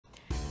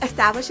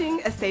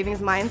Establishing a savings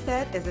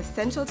mindset is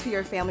essential to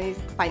your family's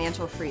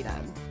financial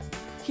freedom.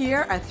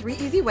 Here are 3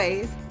 easy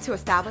ways to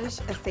establish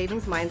a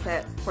savings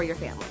mindset for your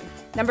family.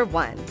 Number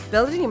 1,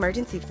 build an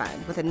emergency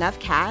fund with enough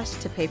cash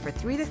to pay for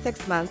 3 to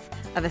 6 months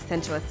of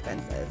essential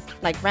expenses,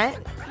 like rent,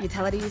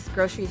 utilities,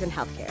 groceries, and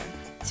healthcare.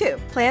 2,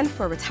 plan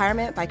for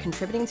retirement by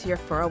contributing to your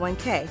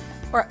 401k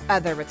or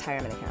other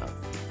retirement accounts.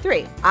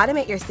 3,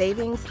 automate your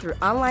savings through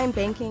online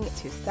banking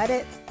to set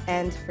it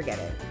and forget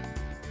it.